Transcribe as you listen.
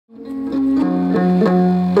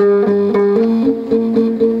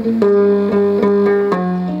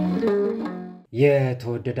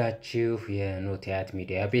የተወደዳችሁ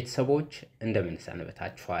የኖትያት-ሚዲያ ቤተሰቦች እንደምን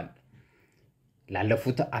ሰነበታችኋል?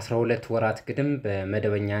 ላለፉት 12 ወራት ግድም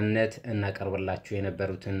በመደበኛነት እናቀርብላችሁ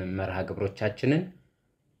የነበሩትን መርሃ ግብሮቻችንን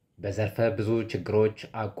በዘርፈ ብዙ ችግሮች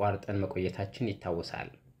አቋርጠን መቆየታችን ይታወሳል።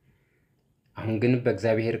 አሁን ግን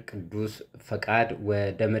በእግዚአብሔር ቅዱስ ፈቃድ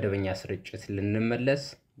ወደ መደበኛ ስርጭት ልንመለስ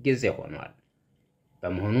ጊዜ ሆኗል።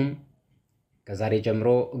 በመሆኑም ከዛሬ ጀምሮ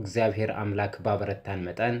እግዚአብሔር አምላክ ባበረታን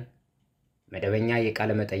መጠን መደበኛ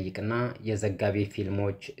የቃለ መጠይቅና የዘጋቢ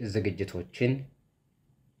ፊልሞች ዝግጅቶችን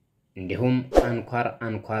እንዲሁም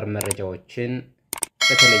አንኳር መረጃዎችን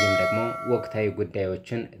በተለይም ደግሞ ወቅታዊ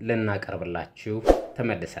ጉዳዮችን ልናቀርብላችሁ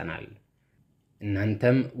ተመልሰናል።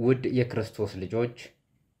 እናንተም ውድ የክርስቶስ ልጆች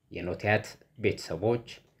የኖትያት ቤተሰቦች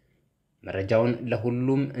መረጃውን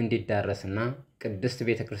ለሁሉም እንዲዳረስና ቅድስት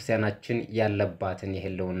ቤተክርስቲያናችን ያለባትን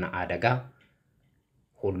የህልውና አደጋ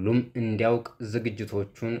ሁሉም እንዲያውቅ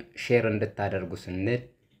ዝግጅቶቹን ሼር እንድታደርጉ ስንል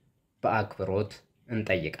በአክብሮት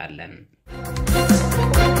እንጠይቃለን።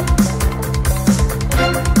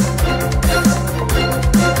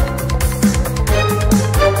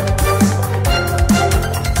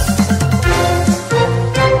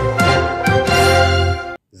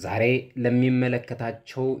 ዛሬ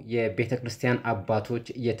ለሚመለከታቸው የቤተክርስቲያን አባቶች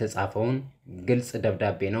የተጻፈውን ግልጽ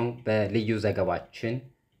ደብዳቤ ነው በልዩ ዘገባችን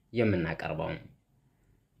የምናቀርበው።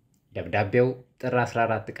 ደብዳቤው ጥር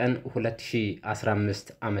 14 ቀን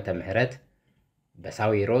 2015 ዓመተ ምህረት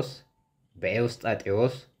በሳዊሮስ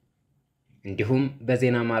በኤውስጣቴዎስ እንዲሁም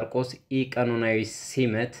በዜና ማርቆስ ኢቃኖናዊ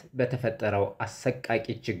ሲመት በተፈጠረው አሰቃቂ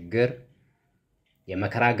ችግር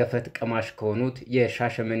የመከራ ገፈት ቀማሽ ከሆኑት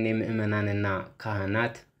የሻሸመኔ ምእመናንና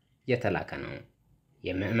ካህናት የተላከ ነው።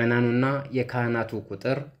 የምእመናኑና የካህናቱ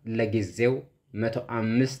ቁጥር ለጊዜው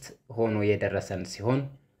 105 ሆኖ የደረሰን ሲሆን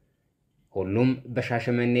ሁሉም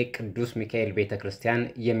በሻሸመኔ ቅዱስ ሚካኤል ቤተክርስቲያን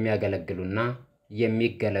የሚያገለግሉና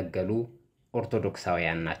የሚገለገሉ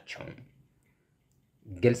ኦርቶዶክሳውያን ናቸው።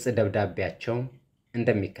 ግልጽ ደብዳቤያቸው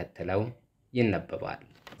እንደሚከተለው ይነበባል።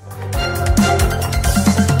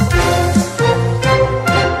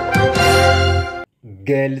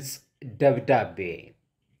 ግልጽ ደብዳቤ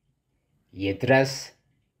ይድረስ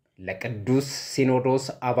ለቅዱስ ሲኖዶስ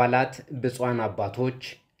አባላት ብፁዓን አባቶች፣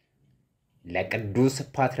 ለቅዱስ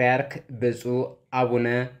ፓትርያርክ ብፁዕ አቡነ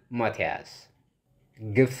ማትያስ፣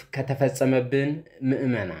 ግፍ ከተፈጸመብን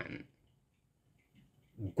ምእመናን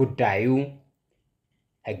ጉዳዩ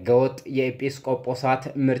ሕገወጥ የኤጲስቆጶሳት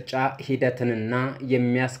ምርጫ ሂደትንና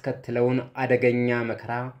የሚያስከትለውን አደገኛ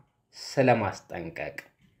መከራ ስለማስጠንቀቅ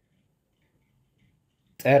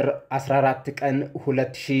ጥር 14 ቀን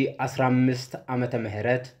 2015 ዓመተ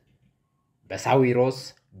ምህረት በሳዊሮስ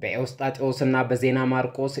በኤውስጣቴዎስና በዜና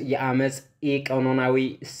ማርቆስ የአመጽ ኢቃኖናዊ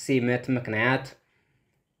ሲመት ምክንያት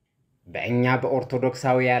በእኛ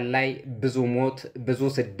በኦርቶዶክሳውያን ላይ ብዙ ሞት፣ ብዙ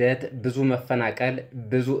ስደት፣ ብዙ መፈናቀል፣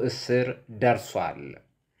 ብዙ እስር ደርሷል።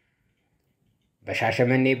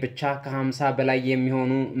 በሻሸመኔ ብቻ ከ50 በላይ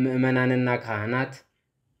የሚሆኑ ምእመናንና ካህናት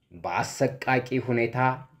በአሰቃቂ ሁኔታ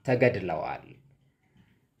ተገድለዋል።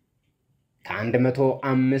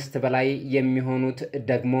 ከ105 በላይ የሚሆኑት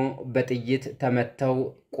ደግሞ በጥይት ተመተው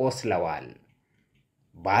ቆስለዋል።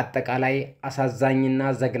 በአጠቃላይ አሳዛኝና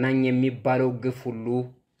ዘግናኝ የሚባለው ግፍ ሁሉ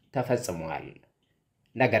ተፈጽሟል።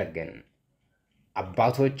 ነገር ግን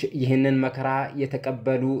አባቶች ይህንን መከራ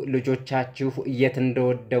የተቀበሉ ልጆቻችሁ የት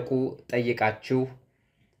እንደወደቁ ጠይቃችሁ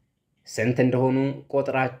ስንት እንደሆኑ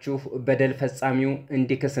ቆጥራችሁ በደል ፈጻሚው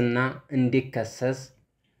እንዲክስና እንዲከሰስ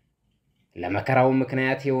ለመከራው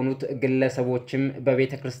ምክንያት የሆኑት ግለሰቦችም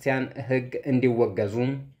በቤተክርስቲያን ሕግ እንዲወገዙ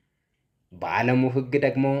በዓለሙ ሕግ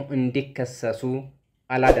ደግሞ እንዲከሰሱ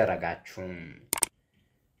አላደረጋችሁም።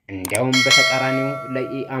 እንዲያውም በተቃራኒው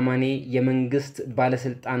ለኢአማኔ የመንግስት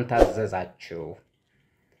ባለስልጣን ታዘዛችሁ።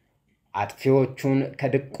 አጥፊዎቹን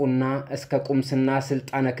ከድቁና እስከ ቁምስና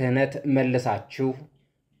ስልጣነ ክህነት መልሳችሁ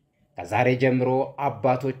ከዛሬ ጀምሮ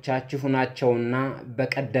አባቶቻችሁ ናቸውና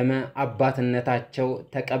በቀደመ አባትነታቸው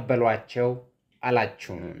ተቀበሏቸው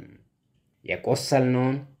አላችሁን።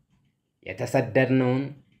 የቆሰልነውን፣ የተሰደድነውን፣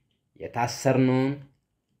 የታሰርነውን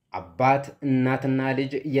አባት እናትና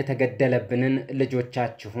ልጅ የተገደለብንን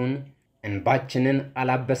ልጆቻችሁን እንባችንን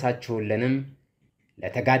አላበሳችሁልንም።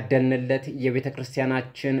 ለተጋደልንለት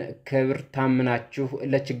የቤተክርስቲያናችን ክብር ታምናችሁ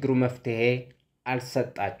ለችግሩ መፍትሄ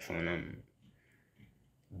አልሰጣችሁንም።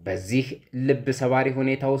 በዚህ ልብ ሰባሪ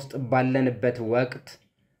ሁኔታ ውስጥ ባለንበት ወቅት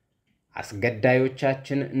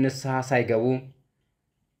አስገዳዮቻችን ንስሐ ሳይገቡ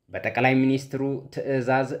በጠቅላይ ሚኒስትሩ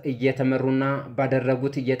ትዕዛዝ እየተመሩና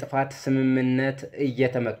ባደረጉት የጥፋት ስምምነት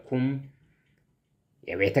እየተመኩም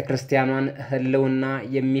የቤተክርስቲያኗን ህልውና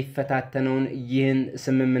የሚፈታተነውን ይህን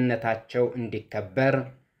ስምምነታቸው እንዲከበር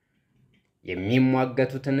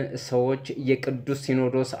የሚሟገቱትን ሰዎች የቅዱስ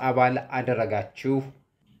ሲኖዶስ አባል አደረጋችሁ።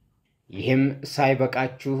 ይህም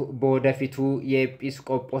ሳይበቃችሁ በወደፊቱ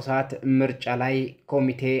የኤጲስቆጶሳት ምርጫ ላይ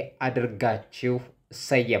ኮሚቴ አድርጋችሁ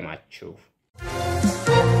ሰየማችሁ።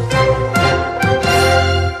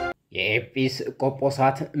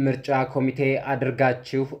 የኤጲስቆጶሳት ምርጫ ኮሚቴ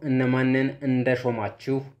አድርጋችሁ እነማንን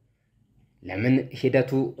እንደሾማችሁ፣ ለምን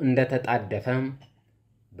ሂደቱ እንደተጣደፈ፣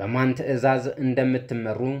 በማን ትዕዛዝ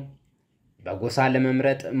እንደምትመሩ በጎሳ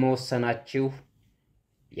ለመምረጥ መወሰናችሁ፣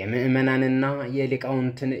 የምእመናንና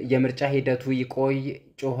የሊቃውንትን የምርጫ ሂደቱ ይቆይ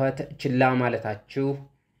ጩኸት ችላ ማለታችሁ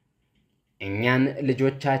እኛን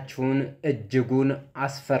ልጆቻችሁን እጅጉን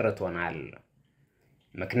አስፈርቶናል።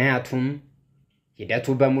 ምክንያቱም ሂደቱ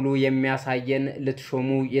በሙሉ የሚያሳየን ልትሾሙ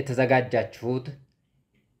የተዘጋጃችሁት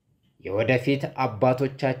የወደፊት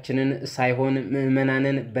አባቶቻችንን ሳይሆን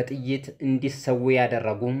ምእመናንን በጥይት እንዲሰዉ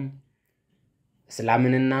ያደረጉም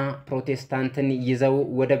እስላምንና ፕሮቴስታንትን ይዘው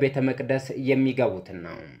ወደ ቤተ መቅደስ የሚገቡትን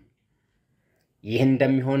ነው። ይህ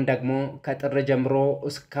እንደሚሆን ደግሞ ከጥር ጀምሮ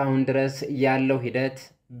እስካሁን ድረስ ያለው ሂደት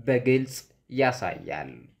በግልጽ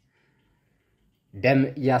ያሳያል። ደም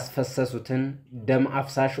ያስፈሰሱትን ደም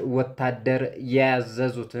አፍሳሽ ወታደር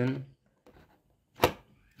ያዘዙትን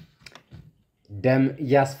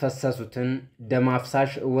ደም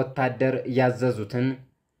አፍሳሽ ወታደር ያዘዙትን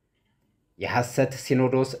የሐሰት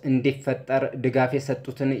ሲኖዶስ እንዲፈጠር ድጋፍ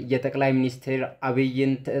የሰጡትን የጠቅላይ ሚኒስትር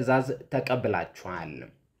አብይን ትዕዛዝ ተቀብላችኋል።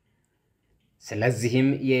 ስለዚህም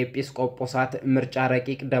የኤጲስቆጶሳት ምርጫ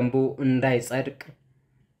ረቂቅ ደንቡ እንዳይጸድቅ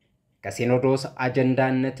ከሲኖዶስ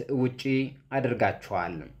አጀንዳነት ውጪ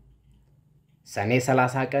አድርጋችኋል። ሰኔ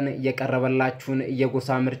 30 ቀን የቀረበላችሁን የጎሳ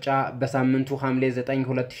ምርጫ በሳምንቱ ሐምሌ 9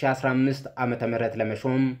 2015 ዓመተ ምህረት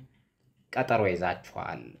ለመሾም ቀጠሮ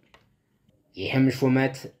ይዛችኋል። ይህም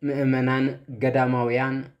ሹመት ምእመናን፣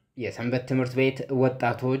 ገዳማውያን፣ የሰንበት ትምህርት ቤት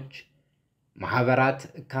ወጣቶች፣ ማህበራት፣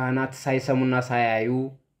 ካህናት ሳይሰሙና ሳያዩ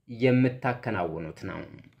የምታከናውኑት ነው።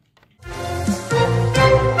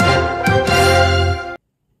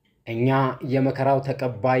 እኛ የመከራው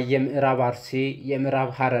ተቀባይ የምዕራብ አርሲ፣ የምዕራብ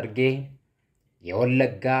ሐረርጌ፣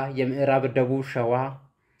 የወለጋ፣ የምዕራብ ደቡብ ሸዋ፣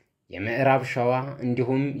 የምዕራብ ሸዋ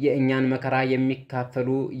እንዲሁም የእኛን መከራ የሚካፈሉ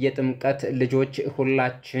የጥምቀት ልጆች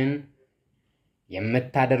ሁላችን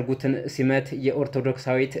የምታደርጉትን ሲመት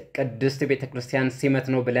የኦርቶዶክሳዊት ቅድስት ቤተክርስቲያን ሲመት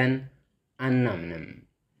ነው ብለን አናምንም።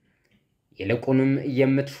 ይልቁንም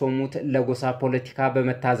የምትሾሙት ለጎሳ ፖለቲካ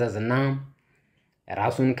በመታዘዝና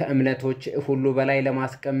ራሱን ከእምነቶች ሁሉ በላይ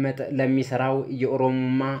ለማስቀመጥ ለሚሰራው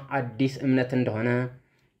የኦሮሞማ አዲስ እምነት እንደሆነ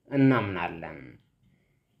እናምናለን።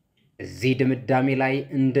 እዚህ ድምዳሜ ላይ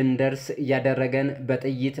እንድንደርስ ያደረገን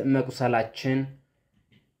በጥይት መቁሰላችን፣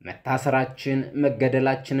 መታሰራችን፣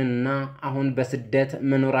 መገደላችንና አሁን በስደት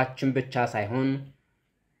መኖራችን ብቻ ሳይሆን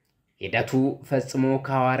ሂደቱ ፈጽሞ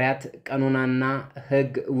ከሐዋርያት ቀኖናና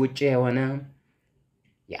ሕግ ውጪ የሆነ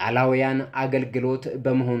የአላውያን አገልግሎት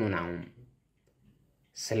በመሆኑ ነው።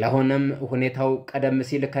 ስለሆነም ሁኔታው ቀደም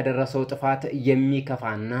ሲል ከደረሰው ጥፋት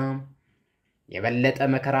የሚከፋና የበለጠ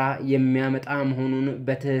መከራ የሚያመጣ መሆኑን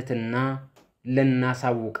በትህትና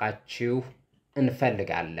ልናሳውቃችሁ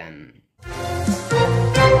እንፈልጋለን።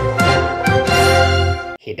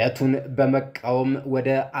 ሂደቱን በመቃወም ወደ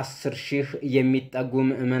 10,000 የሚጠጉ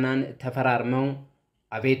ምእመናን ተፈራርመው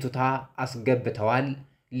አቤቱታ አስገብተዋል።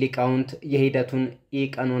 ሊቃውንት የሂደቱን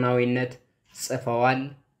ኢቀኖናዊነት ጽፈዋል፣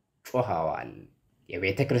 ጮኸዋል።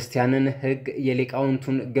 የቤተ ክርስቲያንን ሕግ፣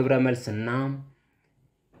 የሊቃውንቱን ግብረ መልስና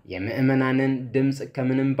የምእመናንን ድምፅ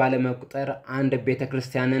ከምንም ባለመቁጠር አንድ ቤተ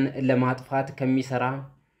ክርስቲያንን ለማጥፋት ከሚሰራ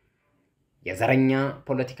የዘረኛ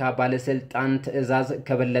ፖለቲካ ባለስልጣን ትዕዛዝ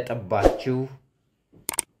ከበለጠባችሁ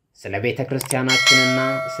ስለ ቤተ ክርስቲያናችንና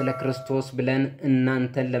ስለ ክርስቶስ ብለን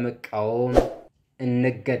እናንተን ለመቃወም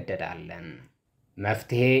እንገደዳለን።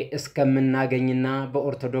 መፍትሄ እስከምናገኝና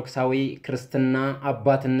በኦርቶዶክሳዊ ክርስትና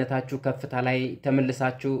አባትነታችሁ ከፍታ ላይ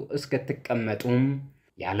ተመልሳችሁ እስክትቀመጡም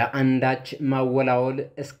ያለ አንዳች ማወላወል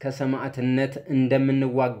እስከ ሰማዕትነት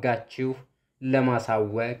እንደምንዋጋችሁ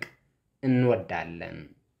ለማሳወቅ እንወዳለን።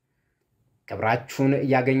 ክብራችሁን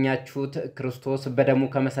ያገኛችሁት ክርስቶስ በደሙ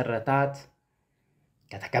ከመሰረታት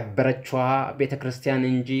ከተከበረችዋ ቤተ ክርስቲያን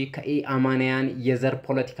እንጂ ከኢአማንያን የዘር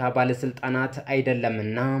ፖለቲካ ባለስልጣናት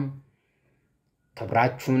አይደለምና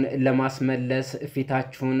ክብራችሁን ለማስመለስ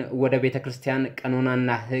ፊታችሁን ወደ ቤተ ክርስቲያን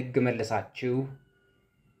ቀኖናና ሕግ መልሳችሁ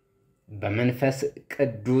በመንፈስ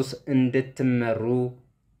ቅዱስ እንድትመሩ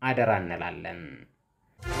አደራ እንላለን።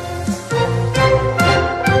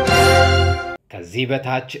 ከዚህ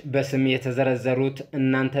በታች በስም የተዘረዘሩት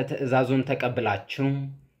እናንተ ትዕዛዙን ተቀብላችሁ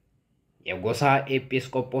የጎሳ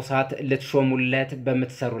ኤጲስቆጶሳት ልትሾሙለት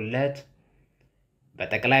በምትሰሩለት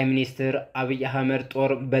በጠቅላይ ሚኒስትር አብይ አህመድ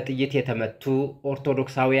ጦር በጥይት የተመቱ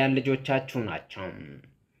ኦርቶዶክሳውያን ልጆቻችሁ ናቸው።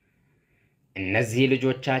 እነዚህ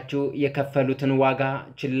ልጆቻችሁ የከፈሉትን ዋጋ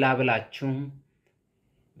ችላ ብላችሁ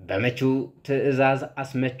በመጪው ትዕዛዝ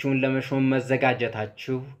አስመጪውን ለመሾም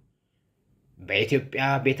መዘጋጀታችሁ በኢትዮጵያ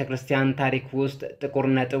ቤተክርስቲያን ታሪክ ውስጥ ጥቁር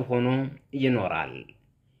ነጥብ ሆኖ ይኖራል።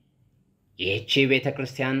 ይህቺ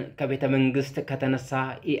ቤተክርስቲያን ከቤተ መንግስት ከተነሳ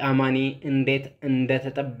ኢአማኒ እንዴት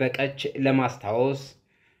እንደተጠበቀች ለማስታወስ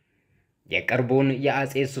የቅርቡን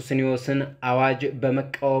የአጼ ሱስንዮስን አዋጅ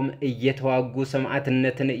በመቃወም እየተዋጉ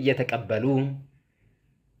ሰማዕትነትን እየተቀበሉ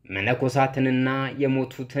መነኮሳትንና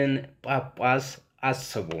የሞቱትን ጳጳስ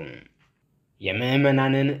አስቡ።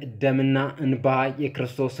 የምእመናንን ደምና እንባ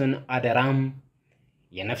የክርስቶስን አደራም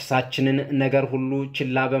የነፍሳችንን ነገር ሁሉ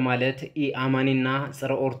ችላ በማለት ኢአማኒና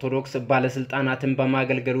ጸረ ኦርቶዶክስ ባለስልጣናትን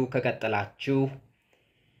በማገልገሉ ከቀጠላችሁ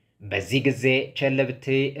በዚህ ጊዜ ቸለብቴ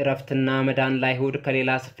እረፍትና መዳን ለአይሁድ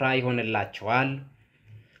ከሌላ ስፍራ ይሆንላችኋል።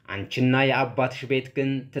 አንቺና የአባትሽ ቤት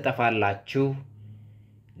ግን ትጠፋላችሁ።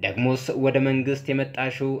 ደግሞስ ወደ መንግስት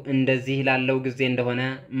የመጣሽው እንደዚህ ላለው ጊዜ እንደሆነ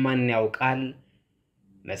ማን ያውቃል?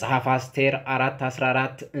 መጽሐፍ አስቴር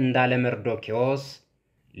 4:14 እንዳለ መርዶክዮስ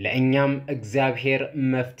ለእኛም እግዚአብሔር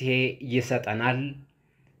መፍትሄ ይሰጠናል።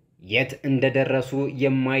 የት እንደደረሱ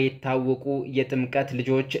የማይታወቁ የጥምቀት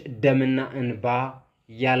ልጆች ደምና እንባ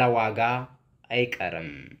ያለ ዋጋ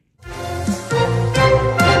አይቀርም።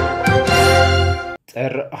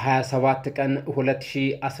 ጥር 27 ቀን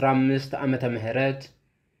 2015 ዓመተ ምህረት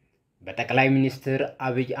በጠቅላይ ሚኒስትር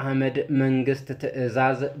አብይ አህመድ መንግስት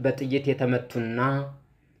ትዕዛዝ በጥይት የተመቱና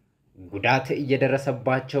ጉዳት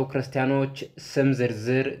የደረሰባቸው ክርስቲያኖች ስም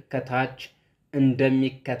ዝርዝር ከታች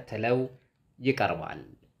እንደሚከተለው ይቀርባል።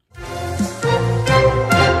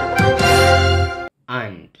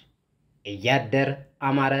 1 እያደር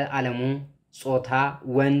አማረ ዓለሙ ጾታ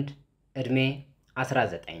ወንድ ዕድሜ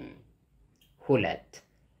 19 2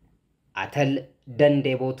 አተል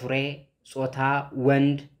ደንዴቦ ቱሬ ጾታ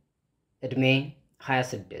ወንድ ዕድሜ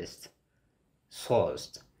 26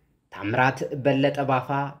 3 ታምራት በለጠ ባፋ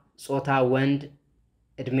ጾታ ወንድ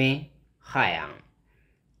ዕድሜ 20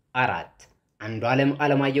 4 አንዱ ዓለም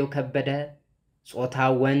አለማየሁ ከበደ ጾታ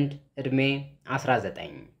ወንድ ዕድሜ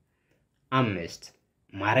 19 5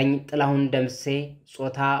 ማረኝ ጥላሁን ደምሴ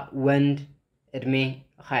ጾታ ወንድ ዕድሜ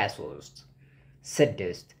 23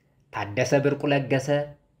 6 ታደሰ ብርቁ ለገሰ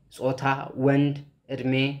ጾታ ወንድ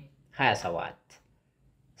ዕድሜ 27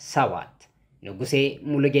 7 ንጉሴ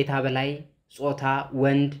ሙሉጌታ በላይ ጾታ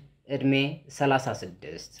ወንድ ዕድሜ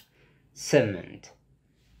 36 8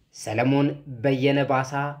 ሰለሞን በየነ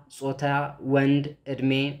ባሳ ጾታ ወንድ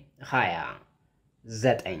ዕድሜ 20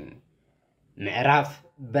 9 ምዕራፍ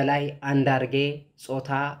በላይ አንዳርጌ ጾታ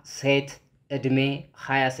ሴት ዕድሜ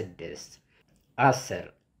 26 10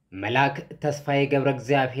 መላክ ተስፋዬ ገብረ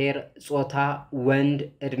እግዚአብሔር ጾታ ወንድ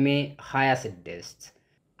ዕድሜ 26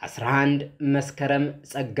 11 መስከረም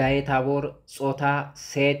ጸጋዬ ታቦር ጾታ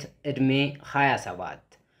ሴት ዕድሜ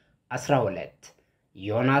 27 12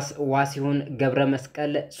 ዮናስ ዋሲሁን ገብረ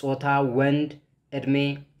መስቀል ጾታ ወንድ ዕድሜ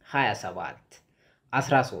 27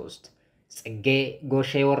 13 ጽጌ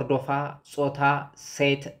ጎሼ ወርዶፋ ጾታ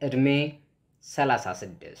ሴት ዕድሜ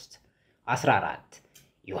 36 14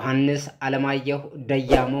 ዮሐንስ አለማየሁ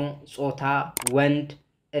ደያሞ ጾታ ወንድ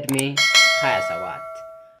ዕድሜ 27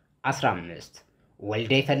 15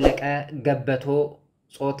 ወልዴ ፈለቀ ገበቶ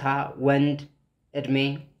ጾታ ወንድ ዕድሜ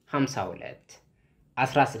 52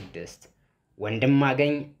 16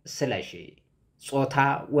 ወንድማገኝ ስለሺ ጾታ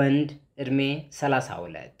ወንድ ዕድሜ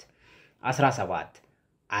 32 17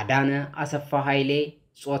 አዳነ አሰፋ ኃይሌ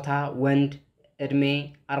ጾታ ወንድ ዕድሜ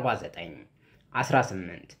 49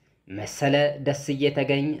 18 መሰለ ደስዬ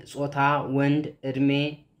ተገኝ ጾታ ወንድ ዕድሜ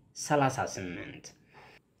 38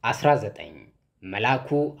 19 መላኩ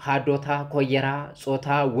ሃዶታ ኮየራ ጾታ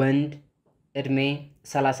ወንድ ዕድሜ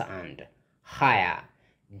 31 20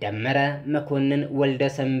 ደመረ መኮንን ወልደ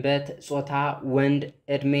ሰንበት ጾታ ወንድ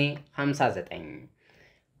ዕድሜ 59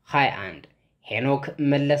 21 ሄኖክ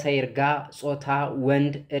መለሰ ይርጋ ጾታ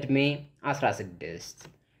ወንድ ዕድሜ 16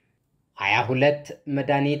 22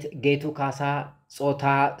 መድኃኒት ጌቱ ካሳ ጾታ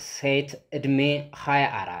ሴት ዕድሜ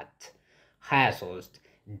 24 23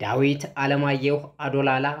 ዳዊት አለማየሁ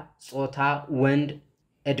አዶላላ ጾታ ወንድ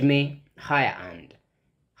ዕድሜ 21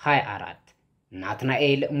 24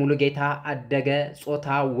 ናትናኤል ሙሉጌታ አደገ ጾታ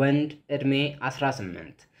ወንድ ዕድሜ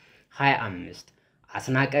 18 25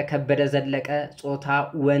 አስናቀ ከበደ ዘለቀ ጾታ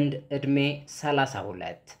ወንድ ዕድሜ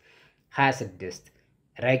 32 26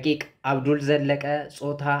 ረቂቅ አብዱል ዘለቀ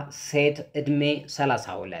ጾታ ሴት ዕድሜ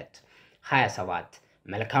 32 27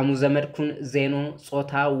 መልካሙ ዘመድኩን ዜኖ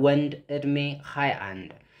ጾታ ወንድ ዕድሜ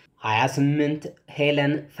 21 28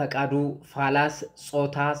 ሄለን ፈቃዱ ፋላስ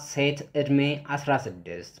ጾታ ሴት ዕድሜ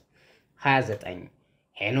 16 29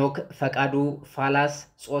 ሄኖክ ፈቃዱ ፋላስ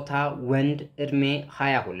ጾታ ወንድ ዕድሜ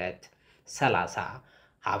 22 30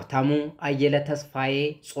 ሀብታሙ አየለ ተስፋዬ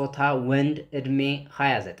ጾታ ወንድ ዕድሜ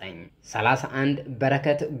 29 31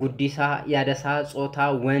 በረከት ጉዲሳ ያደሳ ጾታ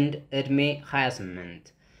ወንድ ዕድሜ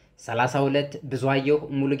 28 32 ብዙአየሁ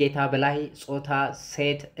ሙሉጌታ በላይ ጾታ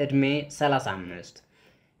ሴት ዕድሜ 35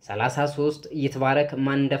 33 ይትባረክ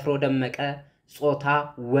ማንደፍሮ ደመቀ ጾታ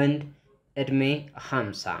ወንድ ዕድሜ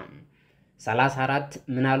 50 34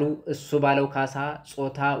 ምናሉ እሱ ባለው ካሳ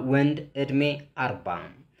ጾታ ወንድ ዕድሜ 40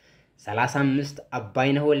 35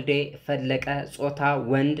 አባይነህ ወልዴ ፈለቀ ጾታ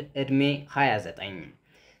ወንድ ዕድሜ 29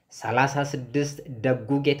 36 ደጉ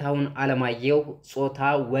ጌታውን አለማየሁ ጾታ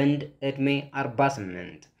ወንድ ዕድሜ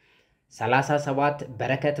 48 37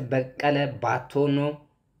 በረከት በቀለ ባቶኖ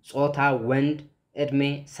ጾታ ወንድ ዕድሜ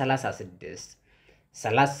 36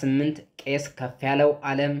 38 ቄስ ከፍያለው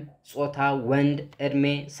ዓለም ጾታ ወንድ ዕድሜ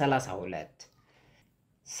 32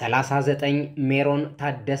 39 ሜሮን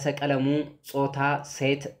ታደሰ ቀለሙ ጾታ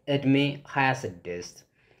ሴት ዕድሜ 26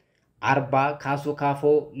 40 ካሱ ካፎ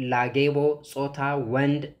ላጌቦ ጾታ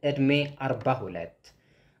ወንድ ዕድሜ 42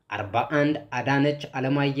 41 አዳነች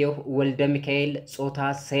አለማየሁ ወልደ ሚካኤል ጾታ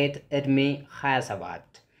ሴት ዕድሜ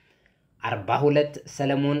 27 42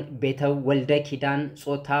 ሰለሞን ቤተው ወልደ ኪዳን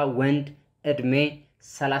ጾታ ወንድ ዕድሜ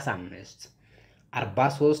 35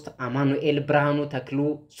 43 አማኑኤል ብርሃኑ ተክሉ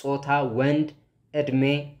ጾታ ወንድ ዕድሜ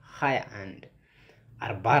 21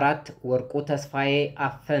 44 ወርቁ ተስፋዬ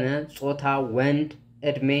አፈነ ጾታ ወንድ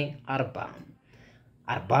ዕድሜ 40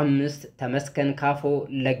 45 ተመስገን ካፎ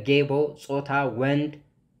ለጌቦ ጾታ ወንድ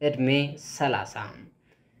ዕድሜ 30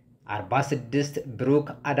 46 ብሩክ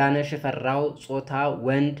አዳነ ሽፈራው ጾታ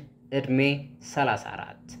ወንድ ዕድሜ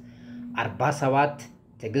 34 47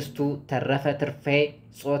 ትግስቱ ተረፈ ትርፌ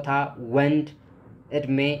ጾታ ወንድ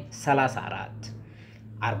ዕድሜ 34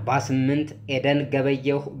 48 ኤደን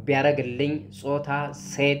ገበየሁ ቢያረግልኝ ጾታ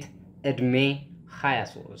ሴት ዕድሜ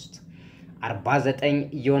 23 49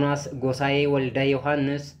 ዮናስ ጎሳዬ ወልደ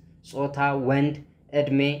ዮሐንስ ጾታ ወንድ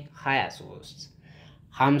ዕድሜ 23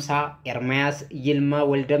 50 ኤርምያስ ይልማ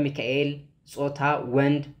ወልደ ሚካኤል ጾታ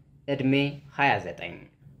ወንድ ዕድሜ 29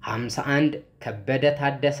 51 ከበደ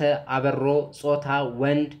ታደሰ አበሮ ጾታ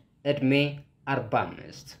ወንድ ዕድሜ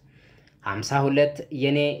 45 52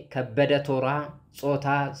 የኔ ከበደ ቶራ ጾታ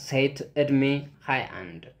ሴት ዕድሜ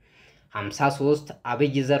 21 53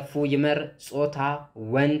 አብይ ዘርፉ ይመር ጾታ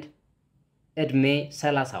ወንድ ዕድሜ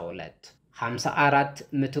 32 54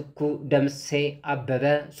 ምትኩ ደምሴ አበበ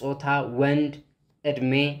ጾታ ወንድ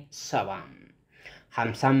ዕድሜ 70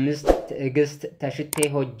 55 ትዕግስት ተሽቴ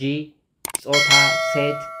ሆጂ ጾታ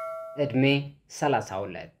ሴት ዕድሜ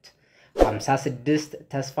 32 56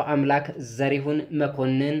 ተስፋ አምላክ ዘሪሁን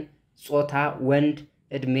መኮንን ጾታ ወንድ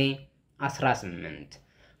ዕድሜ 18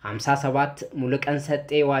 57 ሙሉቀን ሰጤ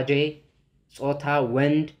ዋጄ ጾታ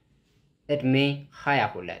ወንድ ዕድሜ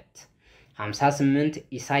 22 58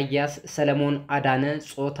 ኢሳያስ ሰለሞን አዳነ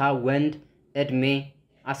ጾታ ወንድ ዕድሜ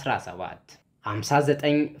 17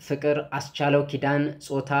 59 ፍቅር አስቻለው ኪዳን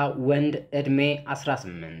ጾታ ወንድ ዕድሜ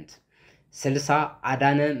 18 60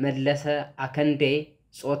 አዳነ መለሰ አከንዴ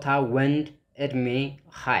ጾታ ወንድ ዕድሜ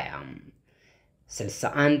 20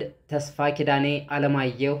 61 ተስፋ ኪዳኔ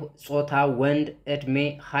አለማየሁ ጾታ ወንድ ዕድሜ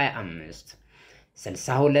 25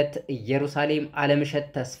 62 ኢየሩሳሌም አለምሸት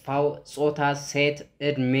ተስፋው ጾታ ሴት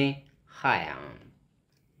ዕድሜ 20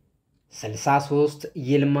 63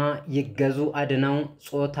 ይልማ ይገዙ አድነው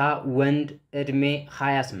ጾታ ወንድ ዕድሜ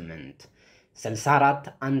 28 64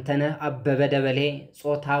 አንተነህ አበበ ደበሌ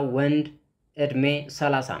ጾታ ወንድ ዕድሜ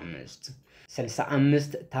 35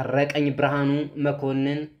 65 ታረቀኝ ብርሃኑ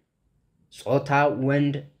መኮንን ጾታ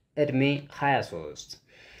ወንድ ዕድሜ 23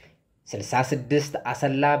 66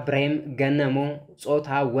 አሰላ ብሬም ገነሞ ጾታ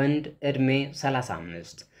ወንድ ዕድሜ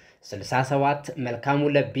 35 67 መልካሙ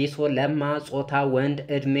ለቢሶ ለማ ጾታ ወንድ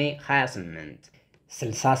ዕድሜ 28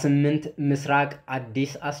 68 ምስራቅ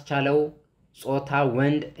አዲስ አስቻለው ጾታ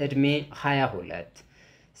ወንድ ዕድሜ 22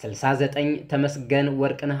 69 ተመስገን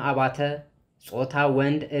ወርቅነህ አባተ ጾታ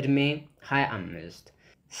ወንድ ዕድሜ 25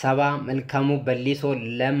 70 መልካሙ በሊሶ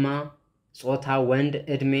ለማ ጾታ ወንድ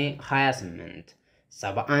ዕድሜ 28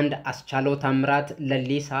 71 አስቻለው ታምራት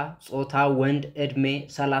ለሊሳ ጾታ ወንድ ዕድሜ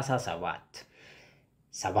 37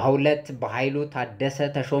 72 በኃይሉ ታደሰ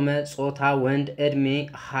ተሾመ ጾታ ወንድ ዕድሜ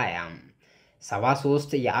 20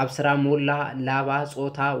 73 የአብስራ ሞላ ላባ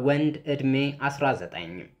ጾታ ወንድ ዕድሜ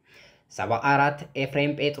 19 74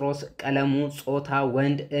 ኤፍሬም ጴጥሮስ ቀለሙ ጾታ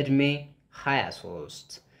ወንድ ዕድሜ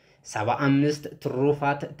 23 75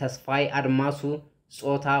 ትሩፋት ተስፋይ አድማሱ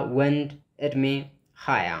ጾታ ወንድ ዕድሜ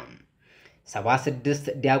 20 76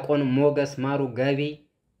 ዲያቆን ሞገስ ማሩ ገቢ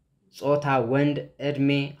ጾታ ወንድ ዕድሜ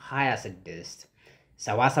 26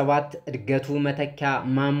 77 እድገቱ መተኪያ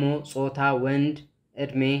ማሞ ጾታ ወንድ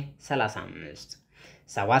ዕድሜ 35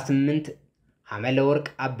 78 ሐመለወርቅ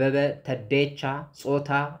አበበ ተዴቻ ጾታ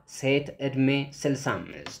ሴት ዕድሜ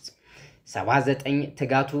 65 79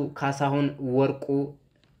 ትጋቱ ካሳሁን ወርቁ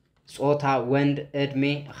ጾታ ወንድ ዕድሜ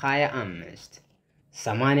 25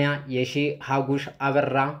 80 የሺ ሀጉሽ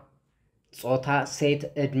አበራ ጾታ ሴት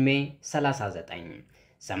ዕድሜ 39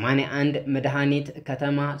 81 መድኃኒት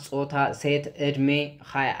ከተማ ጾታ ሴት ዕድሜ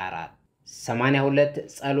 24 82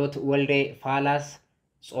 ጸሎት ወልዴ ፋላስ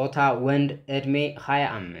ጾታ ወንድ ዕድሜ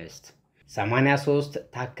 25 83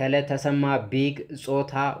 ታከለ ተሰማ ቢግ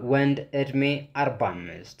ጾታ ወንድ ዕድሜ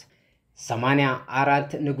 45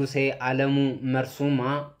 84 ንጉሴ ዓለሙ መርሱማ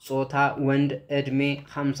ጾታ ወንድ ዕድሜ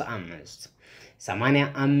 55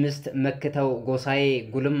 85 መክተው ጎሳዬ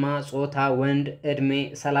ጉልማ ጾታ ወንድ ዕድሜ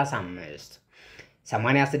 35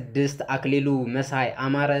 86 አክሊሉ መሳይ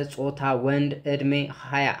አማረ ጾታ ወንድ ዕድሜ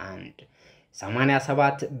 21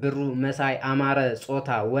 87 ብሩ መሳይ አማረ ጾታ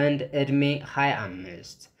ወንድ ዕድሜ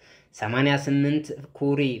 25 88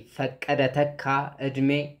 ኩሪ ፈቀደ ተካ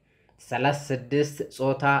ዕድሜ 36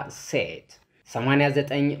 ጾታ ሴት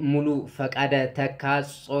 89 ሙሉ ፈቀደ ተካ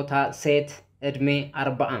ጾታ ሴት ዕድሜ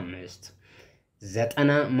 45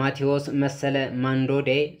 90 ማቴዎስ መሰለ ማንዶዴ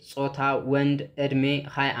ጾታ ወንድ ዕድሜ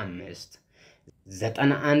 25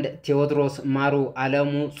 91 ቴዎድሮስ ማሩ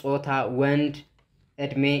ዓለሙ ጾታ ወንድ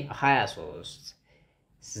ዕድሜ 23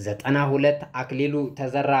 92 አክሊሉ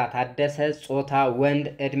ተዘራ ታደሰ ጾታ ወንድ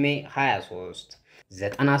ዕድሜ 23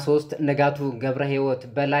 93 ንጋቱ ገብረ ሕይወት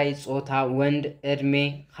በላይ ጾታ ወንድ ዕድሜ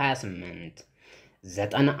 28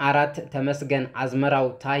 94 ተመስገን አዝመራው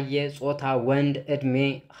ታየ ጾታ ወንድ ዕድሜ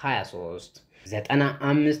 23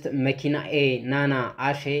 95 መኪናኤ ናና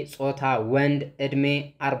አሼ ጾታ ወንድ ዕድሜ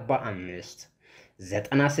 45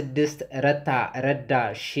 96 ረታ ረዳ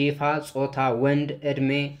ሺፋ ጾታ ወንድ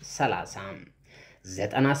ዕድሜ 30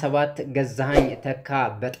 97 ገዛኸኝ ተካ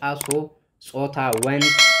በጣሶ ጾታ ወንድ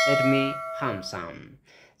ዕድሜ 50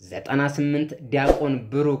 98 ዲያቆን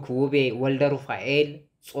ብሩክ ውቤ ወልደ ሩፋኤል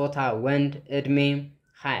ጾታ ወንድ ዕድሜ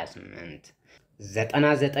 28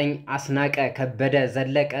 99 አስናቀ ከበደ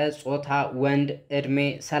ዘለቀ ጾታ ወንድ ዕድሜ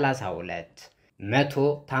 32 100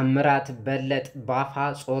 ታምራት በለጥ ባፋ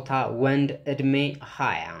ጾታ ወንድ ዕድሜ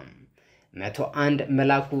 20 101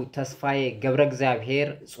 መላኩ ተስፋዬ ገብረ እግዚአብሔር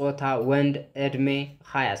ጾታ ወንድ ዕድሜ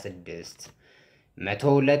 26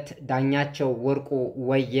 102 ዳኛቸው ወርቁ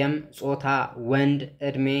ወየም ጾታ ወንድ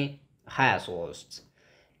ዕድሜ 23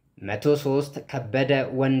 103 ከበደ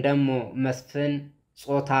ወንደሞ መስፍን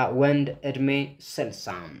ጾታ ወንድ ዕድሜ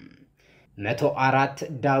 60 104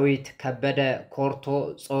 ዳዊት ከበደ ኮርቶ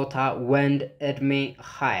ጾታ ወንድ ዕድሜ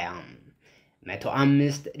 20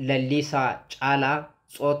 105 ለሊሳ ጫላ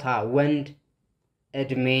ጾታ ወንድ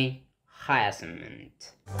ዕድሜ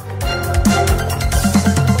 28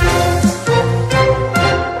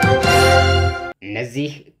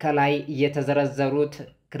 እነዚህ ከላይ የተዘረዘሩት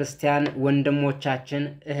ክርስቲያን ወንድሞቻችን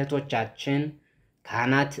እህቶቻችን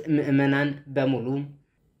ካህናት ምእመናን በሙሉ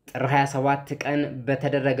ጥር 27 ቀን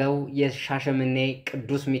በተደረገው የሻሸመኔ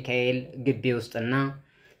ቅዱስ ሚካኤል ግቢ ውስጥና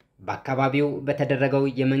በአካባቢው በተደረገው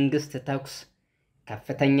የመንግስት ተኩስ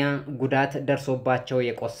ከፍተኛ ጉዳት ደርሶባቸው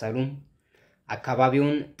የቆሰሉ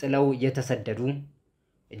አካባቢውን ጥለው የተሰደዱ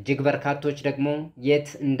እጅግ በርካቶች ደግሞ የት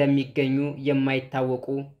እንደሚገኙ የማይታወቁ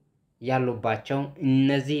ያሉባቸው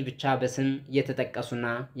እነዚህ ብቻ በስም የተጠቀሱና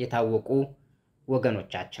የታወቁ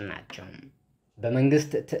ወገኖቻችን ናቸው።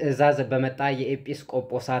 በመንግስት ትዕዛዝ በመጣ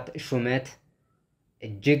የኤጲስቆጶሳት ሹመት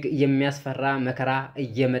እጅግ የሚያስፈራ መከራ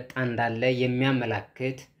እየመጣ እንዳለ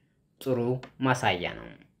የሚያመላክት ጥሩ ማሳያ ነው።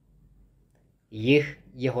 ይህ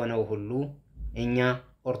የሆነው ሁሉ እኛ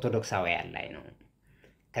ኦርቶዶክሳውያን ላይ ነው።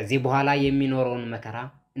 ከዚህ በኋላ የሚኖረውን መከራ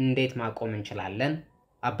እንዴት ማቆም እንችላለን?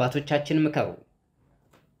 አባቶቻችን ምከሩ።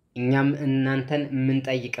 እኛም እናንተን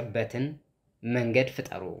የምንጠይቅበትን መንገድ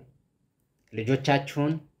ፍጠሩ።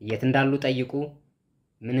 ልጆቻችሁን የት እንዳሉ ጠይቁ።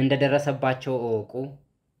 ምን እንደደረሰባቸው እወቁ።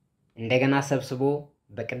 እንደገና ሰብስቦ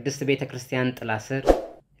በቅድስት ቤተክርስቲያን ጥላ ስር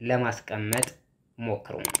ለማስቀመጥ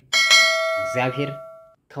ሞክሩ። እግዚአብሔር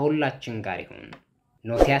ከሁላችን ጋር ይሁን።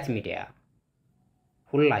 ኖትያት ሚዲያ፣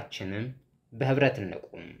 ሁላችንም በህብረት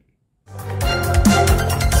እንቁም።